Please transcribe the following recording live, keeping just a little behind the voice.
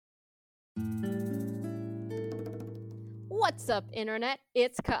What's up, Internet?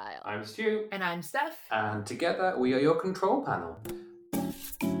 It's Kyle. I'm Stu. And I'm Steph. And together we are your control panel.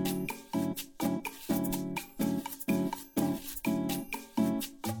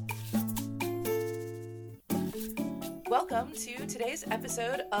 Welcome to today's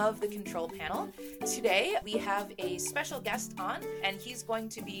episode of the Control Panel. Today we have a special guest on, and he's going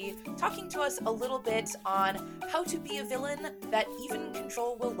to be talking to us a little bit on how to be a villain that even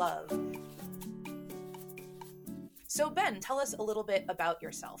Control will love. So Ben, tell us a little bit about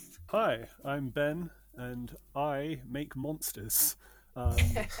yourself. Hi, I'm Ben, and I make monsters.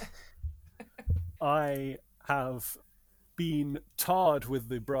 I have been tarred with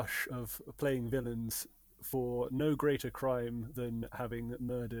the brush of playing villains for no greater crime than having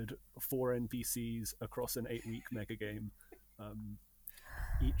murdered 4 NPCs across an 8-week mega game,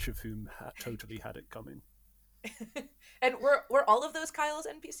 each of whom totally had it coming. And were all of those Kyle's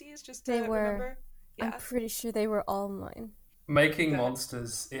NPCs, just to remember? Yeah. I'm pretty sure they were all mine. Making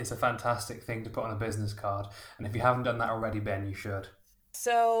monsters is a fantastic thing to put on a business card, and if you haven't done that already, Ben, you should.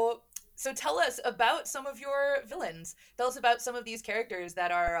 So tell us about some of your villains. Tell us about some of these characters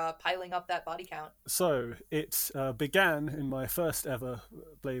that are piling up that body count. So it began in my first ever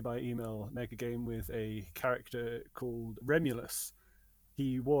play-by-email mega game with a character called Remulus.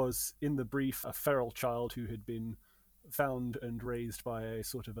 He was, in the brief, a feral child who had been found and raised by a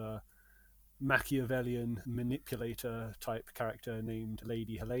sort of a Machiavellian manipulator type character named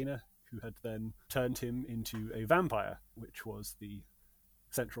Lady Helena, who had then turned him into a vampire, which was the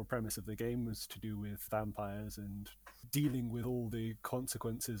central premise of the game, was to do with vampires and dealing with all the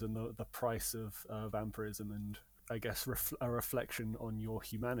consequences and the price of vampirism, and I guess a reflection on your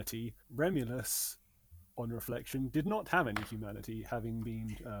humanity. Remulus, on reflection, did not have any humanity, having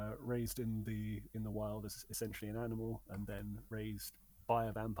been raised in the wild as essentially an animal, and then raised by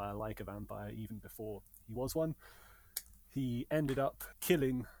a vampire, like a vampire, even before he was one. He ended up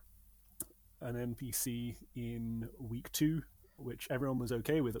killing an NPC in week 2, which everyone was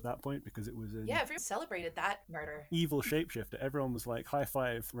okay with at that point because it was everyone celebrated that murder. Evil shapeshifter. Everyone was like, high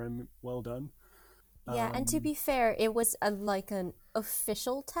five, Rem, well done. Yeah, and to be fair, it was like an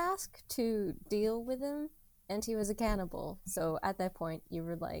official task to deal with him, and he was a cannibal. So at that point, you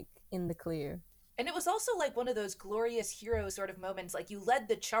were like in the clear. And it was also like one of those glorious hero sort of moments. Like, you led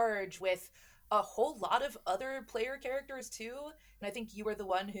the charge with a whole lot of other player characters too, and I think you were the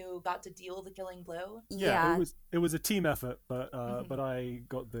one who got to deal the killing blow. Yeah. It was a team effort, but I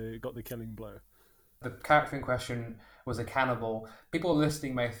got the killing blow. The character in question was a cannibal. People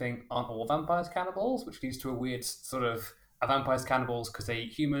listening may think, aren't all vampires cannibals? Which leads to a weird sort of, are vampires cannibals because they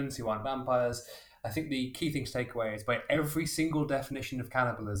eat humans who aren't vampires? I think the key thing to take away is, by every single definition of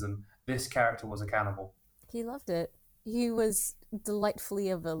cannibalism, this character was a cannibal. He loved it. He was delightfully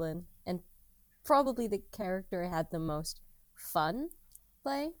a villain, and probably the character had the most fun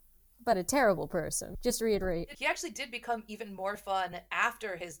play, but a terrible person. Just to reiterate. He actually did become even more fun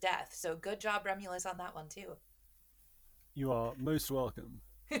after his death, so good job, Remulus, on that one too. You are most welcome.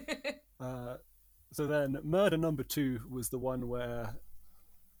 So then, murder number 2 was the one where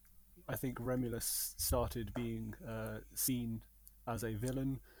I think Remulus started being seen as a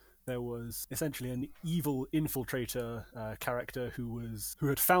villain. There was essentially an evil infiltrator character who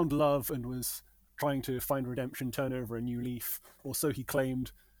had found love and was trying to find redemption, turn over a new leaf, or so he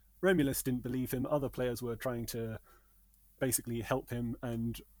claimed. Remulus didn't believe him. Other players were trying to basically help him,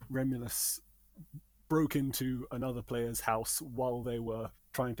 and Remulus broke into another player's house while they were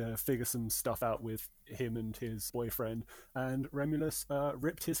trying to figure some stuff out with him and his boyfriend, and Remulus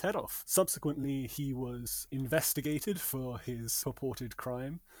ripped his head off. Subsequently, he was investigated for his purported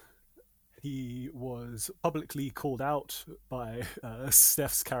crime. He was publicly called out by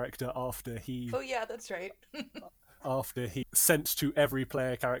Steph's character after he... Oh yeah, that's right. after he sent to every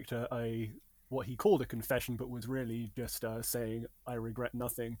player character what he called a confession, but was really just saying, I regret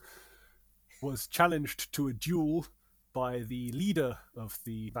nothing, was challenged to a duel by the leader of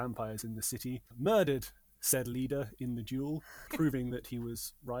the vampires in the city, murdered said leader in the duel, proving that he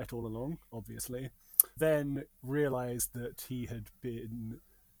was right all along, obviously, then realized that he had been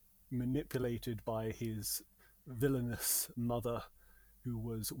manipulated by his villainous mother, who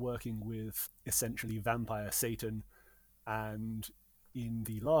was working with essentially vampire Satan, and in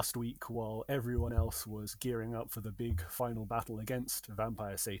the last week, while everyone else was gearing up for the big final battle against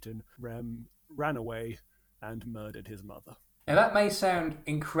vampire Satan, Rem ran away and murdered his mother. Now that may sound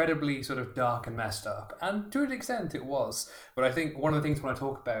incredibly sort of dark and messed up, and to an extent it was, but I think one of the things I want to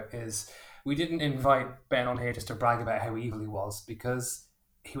talk about is we didn't invite Ben on here just to brag about how evil he was, because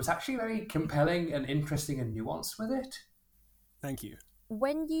he was actually very compelling and interesting and nuanced with it. Thank you.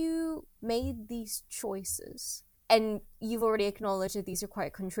 when you made these choices, and you've already acknowledged that these are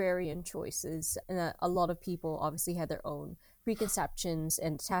quite contrarian choices, and that a lot of people obviously had their own preconceptions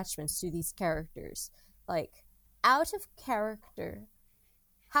and attachments to these characters, like, out of character,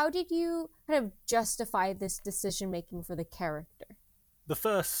 how did you kind of justify this decision making for the character? The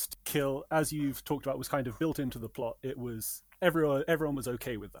first kill, as you've talked about, was kind of built into the plot. It was everyone was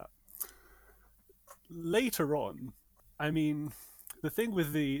okay with that. Later on, I mean, the thing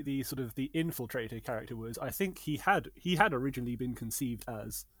with the sort of the infiltrator character was, I think he had originally been conceived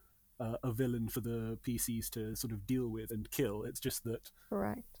as a villain for the PCs to sort of deal with and kill. It's just that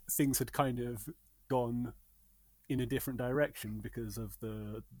things had kind of gone in a different direction because of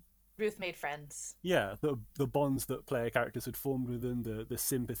the Ruth made friends. Yeah, the bonds that player characters had formed with them, the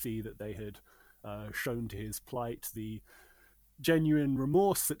sympathy that they had shown to his plight, the genuine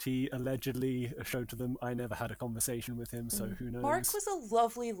remorse that he allegedly showed to them. I never had a conversation with him, so who knows? Mark was a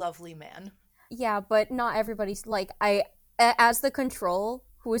lovely, lovely man. Yeah, but not everybody's like, as the control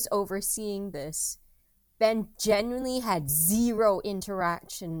who was overseeing this, Ben genuinely had zero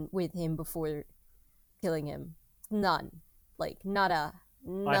interaction with him before killing him. None. Like, nada.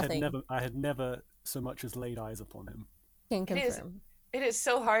 Nothing. I had never so much as laid eyes upon him. Can confirm. It is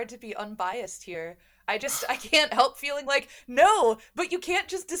so hard to be unbiased here. I can't help feeling like, no, but you can't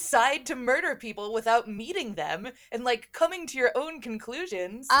just decide to murder people without meeting them and, like, coming to your own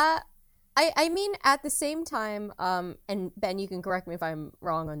conclusions. I mean, at the same time, and Ben, you can correct me if I'm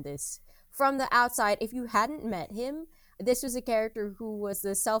wrong on this, from the outside, if you hadn't met him, this was a character who was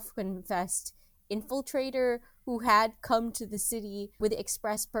the self-confessed infiltrator who had come to the city with the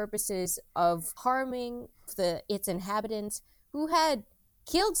express purposes of harming its inhabitants, who had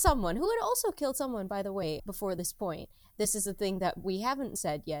killed someone, who had also killed someone, by the way, before this point. This is a thing that we haven't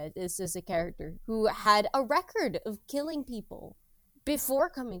said yet. This is a character who had a record of killing people before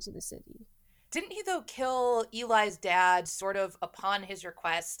coming to the city. Didn't he, though, kill Eli's dad sort of upon his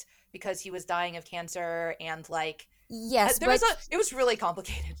request because he was dying of cancer and, like... Yes, it was really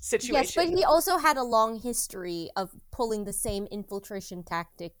complicated situation. Yes, but he also had a long history of pulling the same infiltration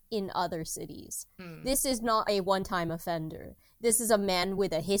tactic in other cities. This is not a one-time offender. This is a man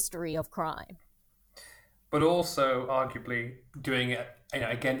with a history of crime. But also, arguably, doing it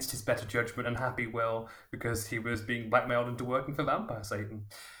against his better judgment and happy will because he was being blackmailed into working for Vampire Satan.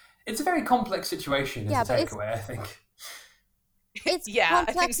 It's a very complex situation as a takeaway, I think. It's complex,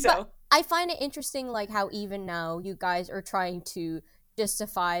 I think so. But I find it interesting, like, how even now you guys are trying to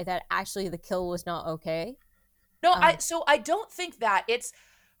justify that actually the kill was not okay. No, I don't think that. It's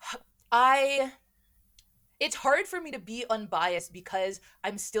hard for me to be unbiased because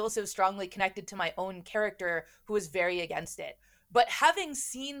I'm still so strongly connected to my own character who is very against it. But having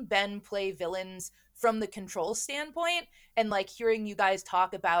seen Ben play villains from the control standpoint and, like, hearing you guys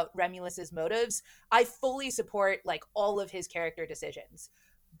talk about Remulus's motives, I fully support, like, all of his character decisions.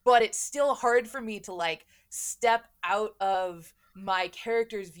 But it's still hard for me to, like, step out of my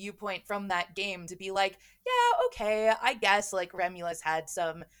character's viewpoint from that game to be like, yeah, okay, I guess, like, Remulus had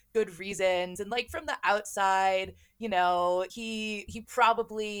some good reasons, and, like, from the outside, you know, he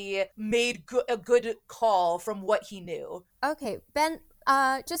probably made a good call from what he knew. Okay, Ben,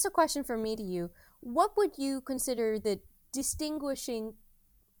 just a question from me to you. What would you consider the distinguishing,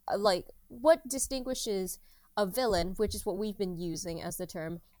 like, what distinguishes a villain, which is what we've been using as the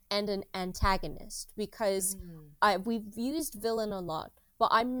term, and an antagonist? Because we've used villain a lot, but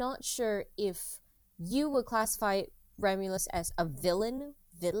I'm not sure if you would classify Remulus as a villain,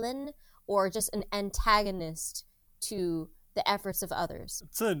 or just an antagonist to the efforts of others.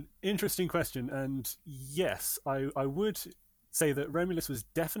 It's an interesting question, and yes, I would say that Remulus was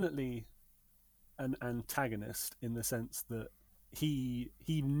definitely an antagonist in the sense that he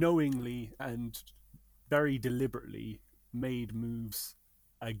knowingly and very deliberately made moves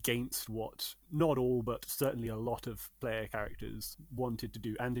against what not all but certainly a lot of player characters wanted to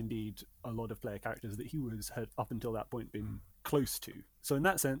do, and indeed a lot of player characters that he had up until that point been close to. So in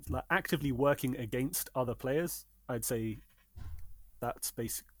that sense, like, actively working against other players, I'd say that's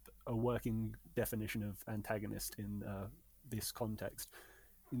basically a working definition of antagonist in this context.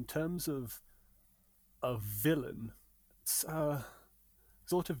 In terms of a villain, it's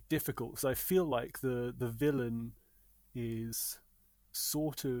sort of difficult, because I feel like the villain is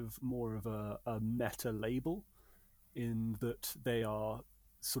sort of more of a meta label, in that they are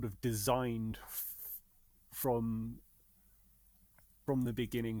sort of designed from the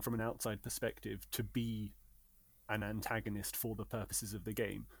beginning, from an outside perspective, to be an antagonist for the purposes of the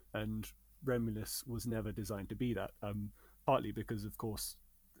game. And Remulus was never designed to be that, partly because, of course,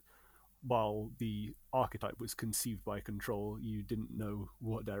 while the archetype was conceived by Control, you didn't know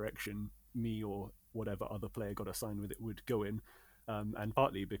what direction me or whatever other player got assigned with it would go in. And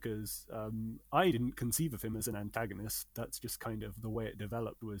partly because I didn't conceive of him as an antagonist. That's just kind of the way it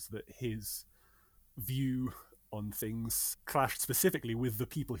developed, was that his view on things clashed specifically with the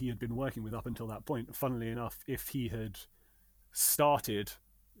people he had been working with up until that point. Funnily enough, if he had started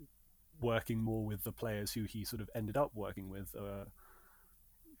working more with the players who he sort of ended up working with,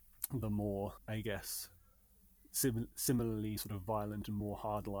 the more, I guess, similarly sort of violent and more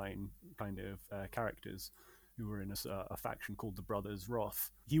hardline kind of characters who were in a faction called the Brothers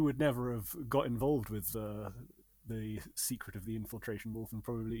Wrath, he would never have got involved with the secret of the infiltration wolf, and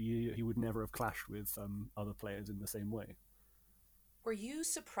probably he would never have clashed with other players in the same way. Were you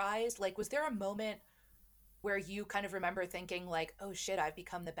surprised? Like, was there a moment where you kind of remember thinking like, oh shit, I've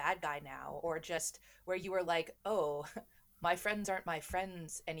become the bad guy now? Or just where you were like, oh, my friends aren't my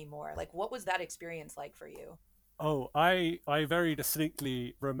friends anymore? Like, what was that experience like for you? Oh, I very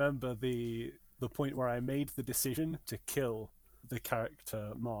distinctly remember the point where I made the decision to kill the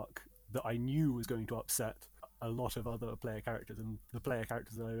character Mark that I knew was going to upset a lot of other player characters and the player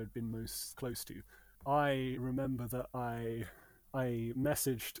characters that I had been most close to. I remember that I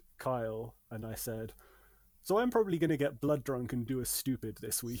messaged Kyle and I said, so I'm probably going to get blood drunk and do a stupid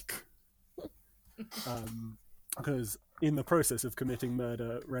this week. Because in the process of committing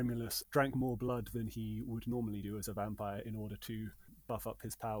murder, Remulus drank more blood than he would normally do as a vampire in order to buff up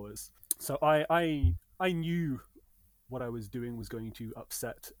his powers. So I knew what I was doing was going to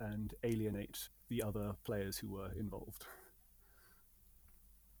upset and alienate the other players who were involved.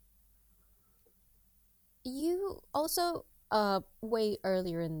 You also, way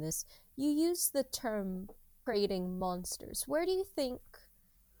earlier in this, you used the term creating monsters. Where do you think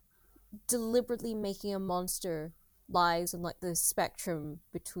deliberately making a monster lies on like the spectrum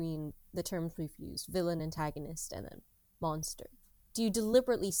between the terms we've used, villain, antagonist, and then monster? Do you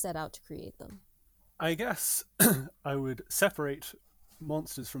deliberately set out to create them? I guess I would separate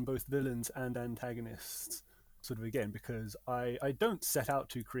monsters from both villains and antagonists, sort of again, because I don't set out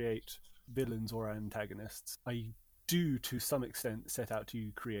to create villains or antagonists. I do, to some extent, set out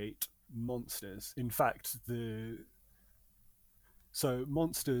to create monsters. In fact, so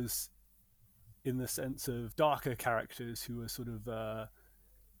monsters in the sense of darker characters who are sort of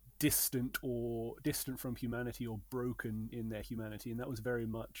distant from humanity or broken in their humanity, and that was very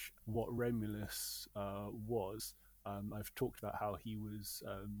much what Remulus was. I've talked about how he was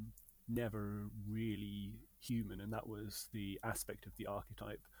never really human, and that was the aspect of the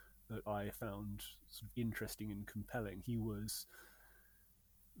archetype that I found sort of interesting and compelling. He was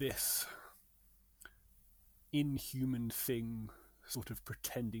this inhuman thing, sort of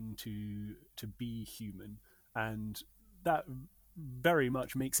pretending to be human, and that very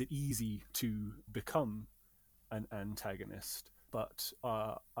much makes it easy to become an antagonist. But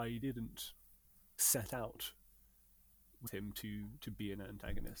I didn't set out with him to be an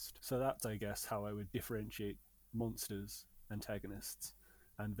antagonist. So that's, I guess, how I would differentiate monsters, antagonists,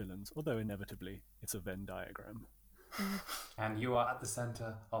 and villains, although inevitably it's a Venn diagram. And you are at the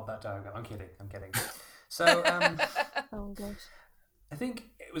center of that diagram. I'm kidding. So, Oh gosh. I think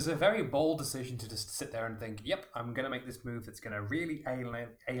it was a very bold decision to just sit there and think, yep, I'm going to make this move that's going to really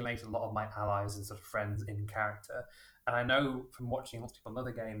alienate a lot of my allies and sort of friends in character. And I know from watching lots of people in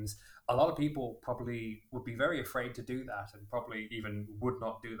other games, a lot of people probably would be very afraid to do that and probably even would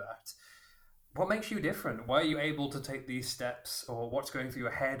not do that. What makes you different? Why are you able to take these steps, or what's going through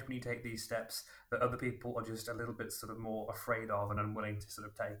your head when you take these steps that other people are just a little bit sort of more afraid of and unwilling to sort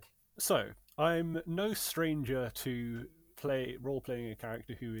of take? So, I'm no stranger to role-playing a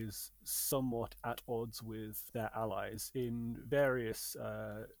character who is somewhat at odds with their allies. In various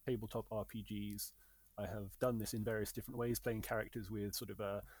tabletop RPGs, I have done this in various different ways, playing characters with sort of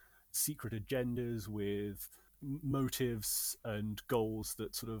secret agendas, with motives and goals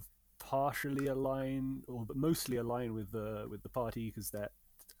that sort of partially align, or mostly align with the party, because there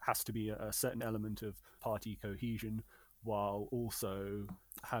has to be a certain element of party cohesion, while also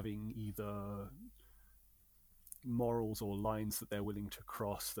having either morals or lines that they're willing to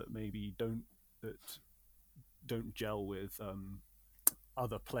cross that maybe don't gel with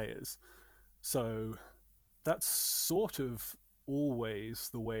other players. So that's sort of always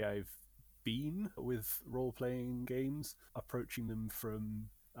the way I've been with role-playing games, approaching them from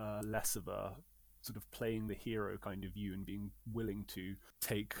less of a sort of playing the hero kind of view and being willing to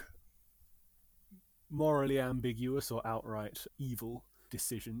take morally ambiguous or outright evil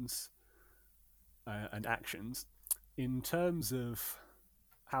decisions and actions. In terms of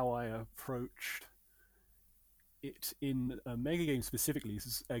how I approached it in a mega game specifically,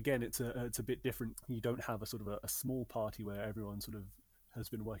 again, it's a bit different. You don't have a sort of a small party where everyone sort of has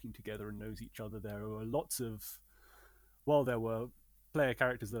been working together and knows each other. There were lots of, while there were player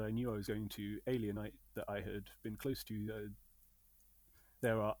characters that I knew I was going to alienate that I had been close to,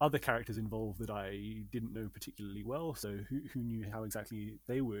 there are other characters involved that I didn't know particularly well, so who knew how exactly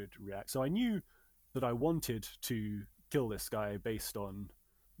they would react. So I knew that I wanted to kill this guy based on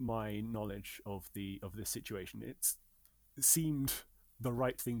my knowledge of this situation. It seemed the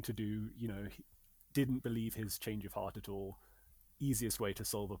right thing to do. You know, didn't believe his change of heart at all. Easiest way to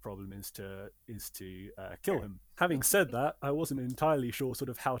solve a problem is to kill him. Having said that, I wasn't entirely sure sort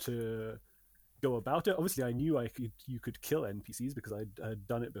of how to go about it. Obviously, I knew you could kill NPCs because I'd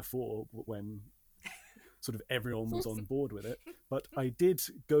done it before when sort of everyone was on board with it. But I did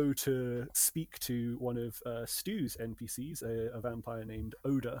go to speak to one of Stu's NPCs, a vampire named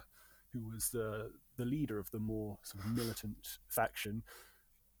Oda, who was the leader of the more sort of militant faction,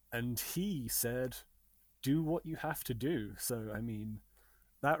 and he said, "Do what you have to do." So I mean,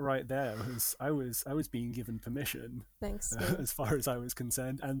 that right there was I was being given permission. Thanks. As far as I was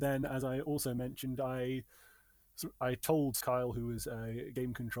concerned. And then, as I also mentioned, I told Kyle, who was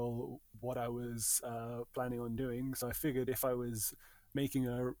game control, what I was planning on doing. So I figured if I was making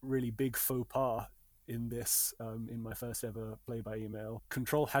a really big faux pas in this, in my first ever play by email,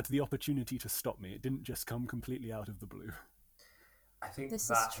 control had the opportunity to stop me. It didn't just come completely out of the blue. I think This is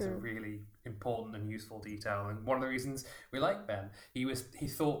that's a true. really important and useful detail, and one of the reasons we like Ben. He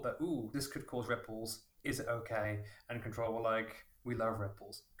thought that, ooh, this could cause ripples. Is it okay? And Control were like, we love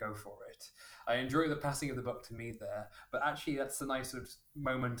ripples. Go for it. I enjoy the passing of the buck to me there, but actually that's a nice sort of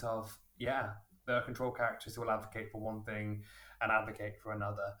moment of, yeah, there are Control characters who will advocate for one thing and advocate for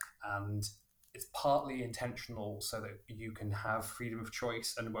another, and it's partly intentional so that you can have freedom of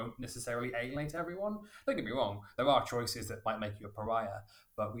choice and won't necessarily alienate everyone. Don't get me wrong, there are choices that might make you a pariah,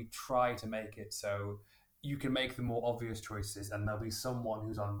 but we try to make it so you can make the more obvious choices and there'll be someone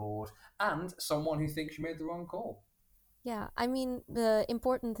who's on board and someone who thinks you made the wrong call. Yeah, I mean, the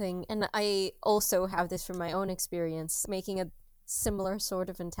important thing, and I also have this from my own experience, making a similar sort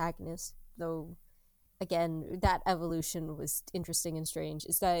of antagonist, though again, that evolution was interesting and strange,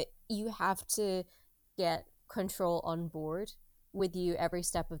 is that you have to get Control on board with you every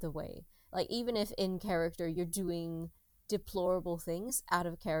step of the way. Like, even if in character you're doing deplorable things, out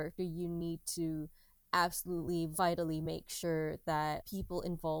of character you need to absolutely vitally make sure that people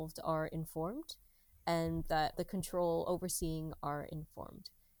involved are informed and that the Control overseeing are informed.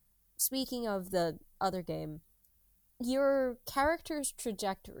 Speaking of the other game, your character's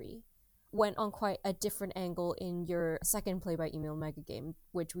trajectory went on quite a different angle in your second play by email mega game,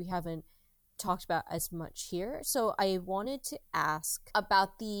 which we haven't talked about as much here. So I wanted to ask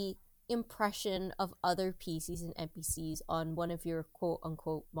about the impression of other PCs and NPCs on one of your quote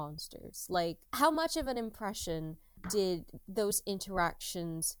unquote monsters. Like, how much of an impression did those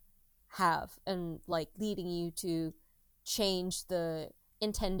interactions have, and like leading you to change the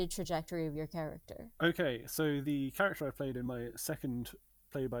intended trajectory of your character? Okay, so the character I played in my second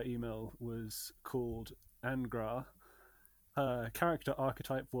play by email was called Angra. Her character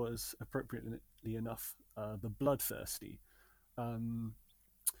archetype was, appropriately enough, the bloodthirsty.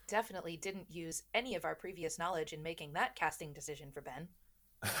 Definitely didn't use any of our previous knowledge in making that casting decision for Ben.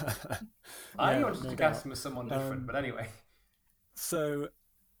 I wanted to cast him as someone different, but anyway. So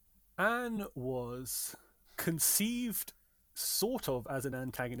Anne was conceived sort of as an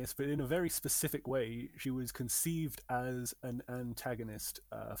antagonist, but in a very specific way. She was conceived as an antagonist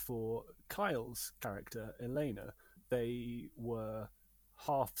for Kyle's character, Elena. They were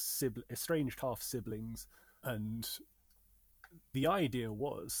estranged half siblings, and the idea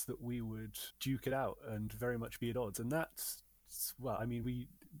was that we would duke it out and very much be at odds. And that's, well, I mean, we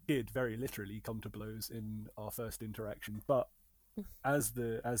did very literally come to blows in our first interaction, but as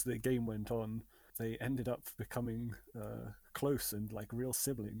the game went on, they ended up becoming close and like real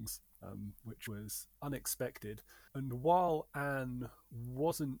siblings, which was unexpected. And while Anne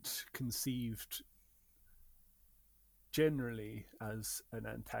wasn't conceived generally as an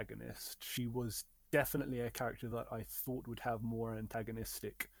antagonist, she was definitely a character that I thought would have more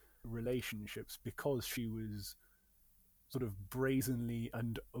antagonistic relationships because she was sort of brazenly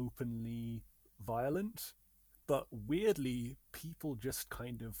and openly violent. But weirdly, people just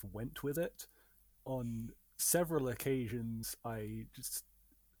kind of went with it. On several occasions, I just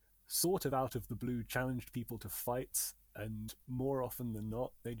sort of out of the blue challenged people to fights, and more often than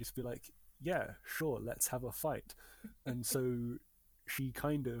not, they'd just be like, yeah, sure, let's have a fight. And so she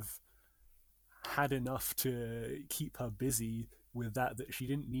kind of had enough to keep her busy with that she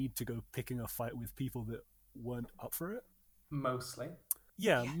didn't need to go picking a fight with people that weren't up for it. Mostly.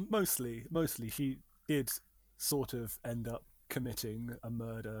 Yeah, mostly. She did sort of end up committing a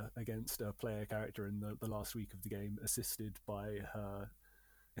murder against a player character in the last week of the game, assisted by her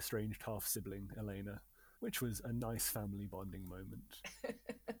estranged half-sibling, Elena, which was a nice family bonding moment.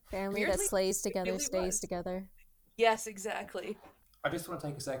 Family that slays together really stays was. together. Yes, exactly. I just want to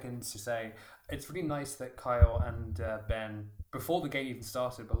take a second to say it's really nice that Kyle and Ben, before the game even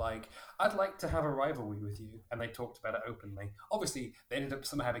started, were like, I'd like to have a rivalry with you. And they talked about it openly. Obviously, they ended up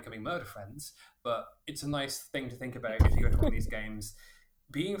somehow becoming murder friends, but it's a nice thing to think about if you go to one of these games.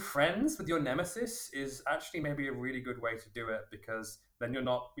 Being friends with your nemesis is actually maybe a really good way to do it, because then you're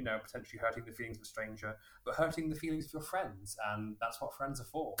not, potentially hurting the feelings of a stranger, but hurting the feelings of your friends. And that's what friends are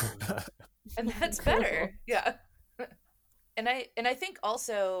for. And that's better. Yeah. And I think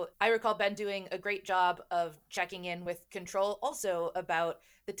also I recall Ben doing a great job of checking in with Control also about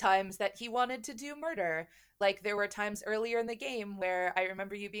the times that he wanted to do murder. Like there were times earlier in the game where I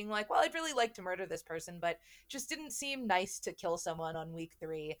remember you being like, well, I'd really like to murder this person, but just didn't seem nice to kill someone on week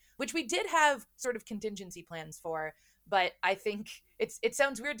 3, which we did have sort of contingency plans for. But I think it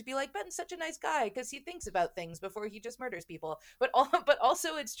sounds weird to be like, Ben's such a nice guy because he thinks about things before he just murders people. But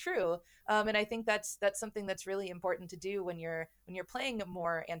also it's true. And I think that's something that's really important to do when you're playing a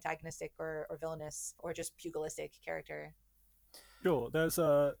more antagonistic or villainous or just pugilistic character. Sure, there's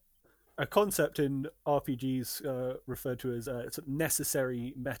a concept in RPGs referred to as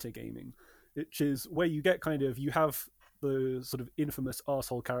necessary metagaming, which is where you get you have the sort of infamous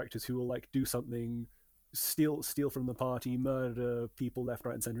arsehole characters who will like do something, steal from the party, murder people left,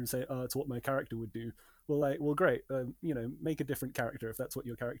 right, and center, and say, it's what my character would do. Well, great, make a different character if that's what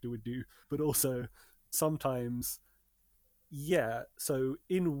your character would do. But also, sometimes, yeah. So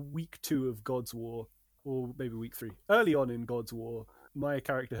in week 2 of God's War, or maybe week 3, early on in God's War, my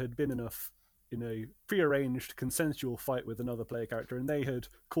character had been enough in a prearranged consensual fight with another player character, and they had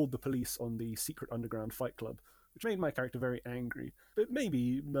called the police on the secret underground fight club, which made my character very angry. But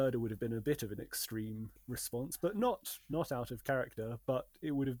maybe murder would have been a bit of an extreme response, but not out of character, but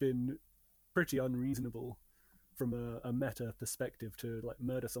it would have been pretty unreasonable from a meta perspective to like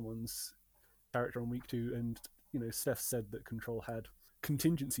murder someone's character on week 2. And Steph said that Control had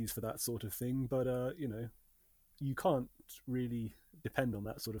contingencies for that sort of thing, but you can't really depend on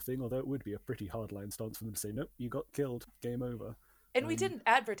that sort of thing, although it would be a pretty hardline stance for them to say, nope, you got killed, game over. And we didn't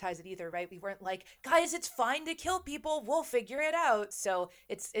advertise it either, right? We weren't like, guys, it's fine to kill people, we'll figure it out. So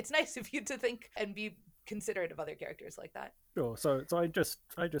it's nice of you to think and be considerate of other characters like that. Sure. So I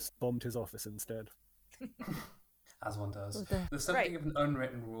just bombed his office instead. As one does. There's something of an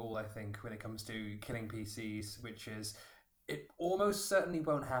unwritten rule, I think, when it comes to killing PCs, which is it almost certainly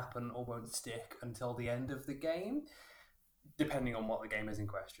won't happen or won't stick until the end of the game, depending on what the game is in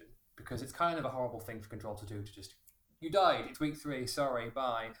question. Because it's kind of a horrible thing for Control to do, to just, you died, it's week 3, sorry,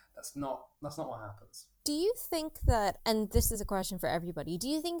 bye. That's not what happens. Do you think that, and this is a question for everybody, do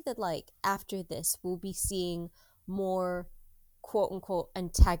you think that like after this we'll be seeing more quote-unquote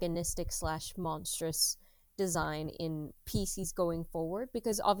antagonistic / monstrous design in PCs going forward?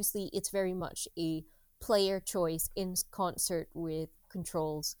 Because obviously it's very much a player choice in concert with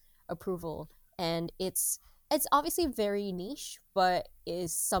Control's approval, and it's obviously very niche, but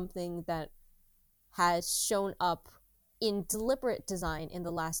is something that has shown up in deliberate design in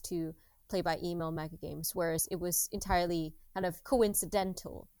the last 2 play-by-email mega games, whereas it was entirely kind of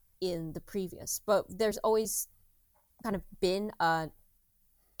coincidental in the previous. But there's always kind of been an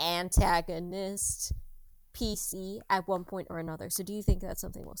antagonist PC at one point or another. So do you think that's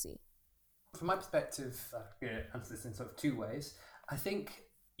something we'll see? From my perspective, I'm going to answer this in sort of 2 ways. I think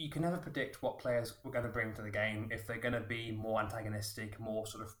you can never predict what players we're going to bring to the game, if they're going to be more antagonistic, more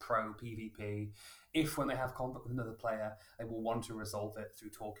sort of pro PvP, if when they have conflict with another player, they will want to resolve it through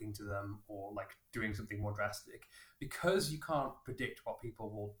talking to them or like doing something more drastic. Because you can't predict what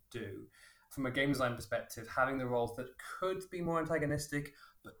people will do, from a game design perspective, having the roles that could be more antagonistic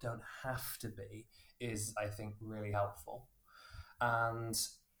but don't have to be is, I think, really helpful. And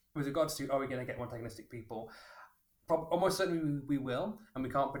with regards to, are we going to get more antagonistic people? Almost certainly we will, and we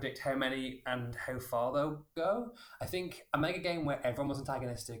can't predict how many and how far they'll go. I think a mega game where everyone was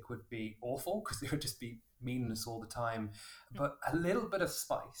antagonistic would be awful, because it would just be meanness all the time. But a little bit of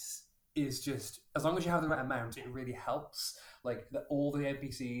spice is just, as long as you have the right amount, it really helps. Like that all the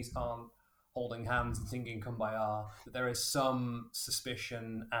NPCs aren't holding hands and singing Kumbaya, that there is some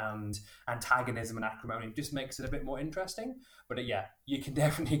suspicion and antagonism and acrimony. It just makes it a bit more interesting. But yeah, you can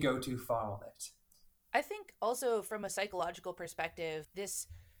definitely go too far on it. I think also from a psychological perspective,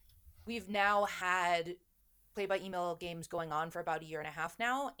 we've now had play-by-email games going on for about 1.5 years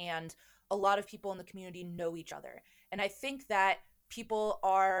now, and a lot of people in the community know each other. And I think that people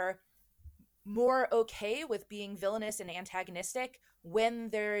are more okay with being villainous and antagonistic when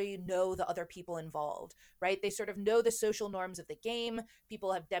they know the other people involved, right? They sort of know the social norms of the game.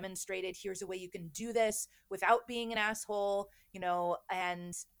 People have demonstrated, here's a way you can do this without being an asshole,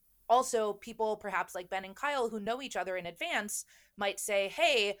 and also people perhaps like Ben and Kyle who know each other in advance might say,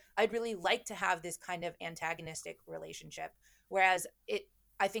 hey, I'd really like to have this kind of antagonistic relationship. Whereas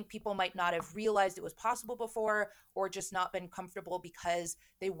I think people might not have realized it was possible before, or just not been comfortable because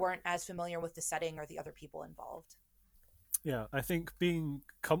they weren't as familiar with the setting or the other people involved. Yeah, I think being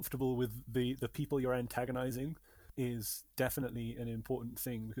comfortable with the people you're antagonizing is definitely an important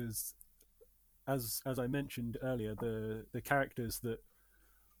thing, because as I mentioned earlier, the characters that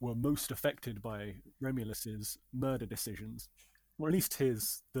were most affected by Remulus's murder decisions, or at least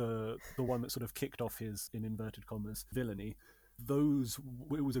the one that sort of kicked off his, in inverted commas, villainy,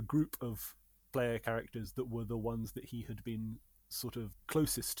 it was a group of player characters that were the ones that he had been sort of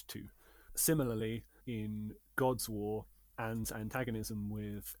closest to. Similarly, in God's War, Anne's antagonism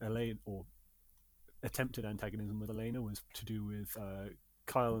with Elaine, or attempted antagonism with Elena, was to do with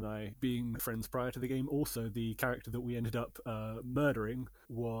Kyle and I being friends prior to the game. Also, the character that we ended up murdering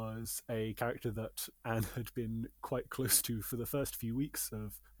was a character that Anne had been quite close to for the first few weeks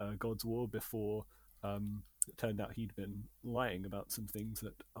of God's War, before it turned out he'd been lying about some things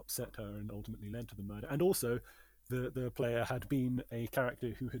that upset her and ultimately led to the murder. And also, the player had been a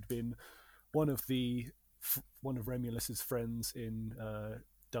character who had been one of Remulus's friends in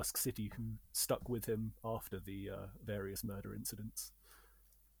Dusk City, who stuck with him after the various murder incidents.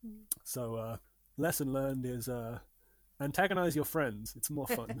 So, lesson learned is antagonize your friends. It's more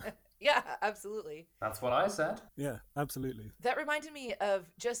fun. Yeah, absolutely. That's what I said. Yeah, absolutely. That reminded me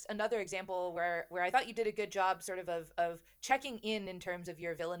of just another example where I thought you did a good job sort of checking in terms of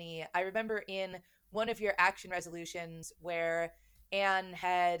your villainy. I remember in one of your action resolutions where Anne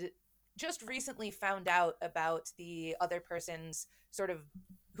had just recently found out about the other person's sort of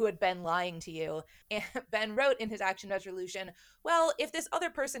who had been lying to you. And Ben wrote in his action resolution, well, if this other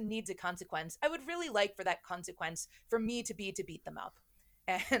person needs a consequence, I would really like for that consequence for me to be to beat them up.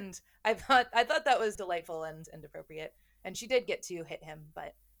 And I thought that was delightful and appropriate. And she did get to hit him,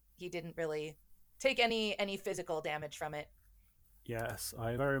 but he didn't really take any physical damage from it. Yes,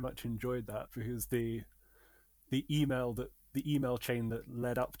 I very much enjoyed that, because the email chain that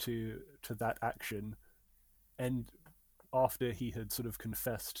led up to that action, and after he had sort of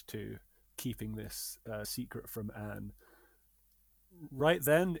confessed to keeping this secret from Anne, right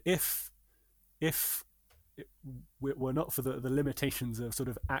then, if it were not for the limitations of sort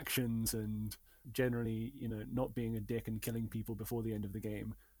of actions and generally, not being a dick and killing people before the end of the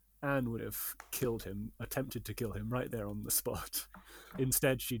game, Anne would have attempted to kill him right there on the spot.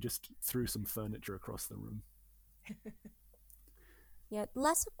 Instead, she just threw some furniture across the room. Yeah,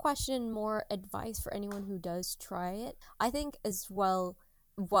 less a question, more advice for anyone who does try it. I think as well,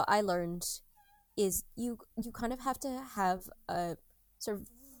 what I learned is you kind of have to have a sort of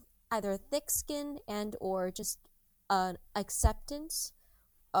either thick skin and or just an acceptance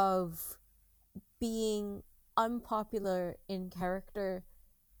of being unpopular in character,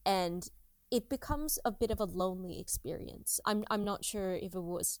 and it becomes a bit of a lonely experience. I'm not sure if it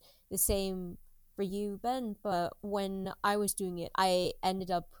was the same for you, Ben, but when I was doing it, I ended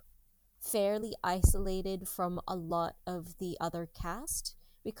up fairly isolated from a lot of the other cast,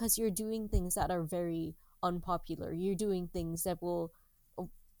 because you're doing things that are very unpopular. You're doing things that will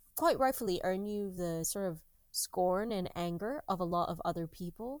quite rightfully earn you the sort of scorn and anger of a lot of other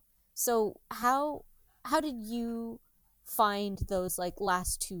people. So how did you find those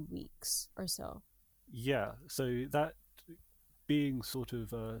last 2 weeks or so? Yeah, so that being sort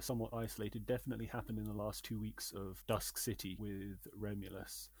of somewhat isolated definitely happened in the last 2 weeks of Dusk City with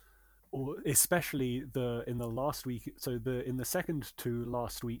Remulus, or especially in the last week. So in the second to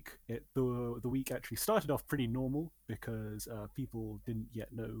last week, the week actually started off pretty normal, because people didn't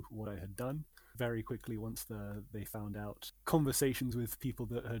yet know what I had done. Very quickly, once they found out, conversations with people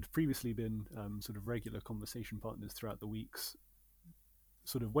that had previously been sort of regular conversation partners throughout the weeks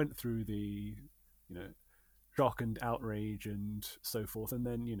sort of went through the shock and outrage and so forth, and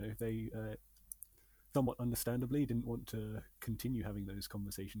then they somewhat understandably didn't want to continue having those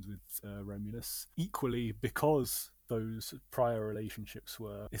conversations with Romulus, equally because those prior relationships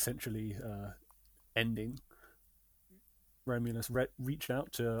were essentially ending. Romulus reached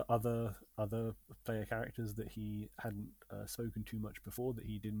out to other player characters that he hadn't spoken to much before, that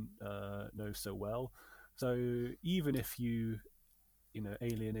he didn't know so well. So even if you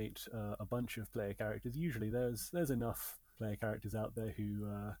alienate a bunch of player characters, usually there's enough player characters out there who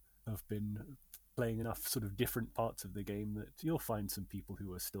have been playing enough sort of different parts of the game that you'll find some people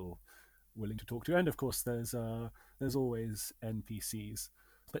who are still willing to talk to. And of course, there's always NPCs.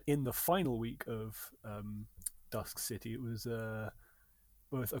 But in the final week of Dusk City, it was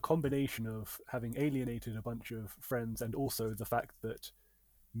both a combination of having alienated a bunch of friends and also the fact that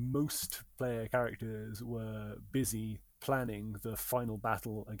most player characters were busy planning the final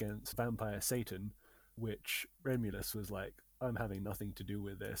battle against Vampire Satan, which Remulus was like, I'm having nothing to do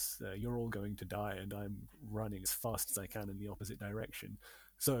with this. You're all going to die, and I'm running as fast as I can in the opposite direction.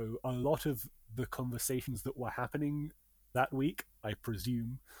 So a lot of the conversations that were happening that week, I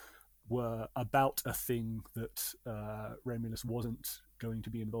presume, were about a thing that Remulus wasn't going to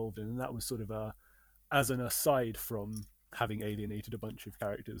be involved in, and that was sort of as an aside from having alienated a bunch of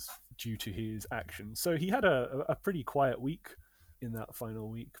characters due to his actions. So he had a pretty quiet week in that final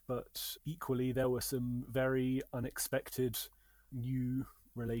week, but equally there were some very unexpected new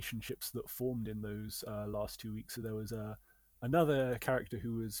relationships that formed in those last 2 weeks. So there was another character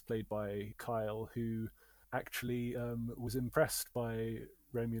who was played by Kyle who actually was impressed by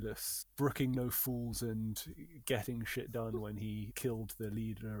Remulus brooking no fools and getting shit done when he killed the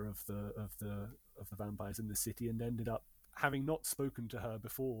leader of the vampires in the city, and ended up, having not spoken to her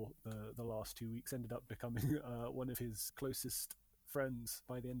before the last 2 weeks, ended up becoming one of his closest friends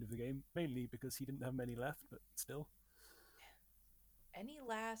by the end of the game, mainly because he didn't have many left, but still. Any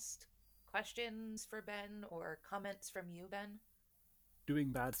last questions for Ben or comments from you, Ben?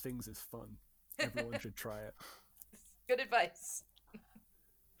 Doing bad things is fun. Everyone should try it. Good advice.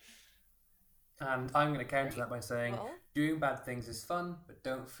 And I'm going to counter that by saying, Well, doing bad things is fun, but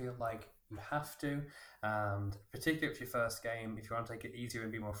don't feel like you have to. And particularly if it's your first game, if you want to take it easier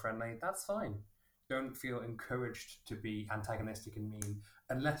and be more friendly, that's fine. Don't feel encouraged to be antagonistic and mean,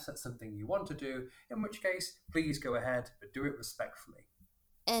 unless that's something you want to do, in which case, please go ahead, but do it respectfully.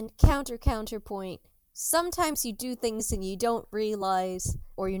 And counterpoint, sometimes you do things and you don't realize,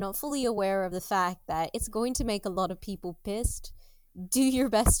 or you're not fully aware of the fact that it's going to make a lot of people pissed. Do your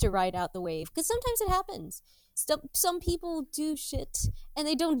best to ride out the wave, because sometimes it happens. Some people do shit, and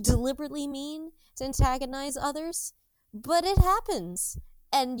they don't deliberately mean to antagonize others, but it happens.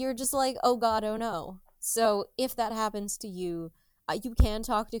 And you're just like, oh god, oh no. So if that happens to you, you can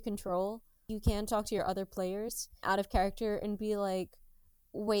talk to Control. You can talk to your other players out of character and be like,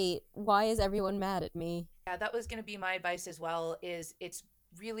 wait, why is everyone mad at me? Yeah, that was going to be my advice as well, is it's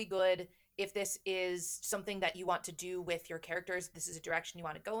really good if this is something that you want to do with your characters, this is a direction you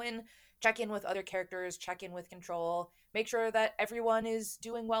want to go in, check in with other characters, check in with Control, make sure that everyone is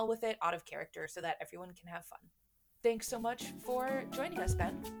doing well with it out of character so that everyone can have fun. Thanks so much for joining us,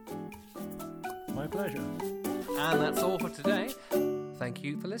 Ben. My pleasure. And that's all for today. Thank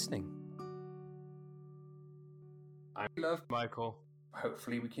you for listening. I love Michael.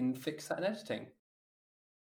 Hopefully we can fix that in editing.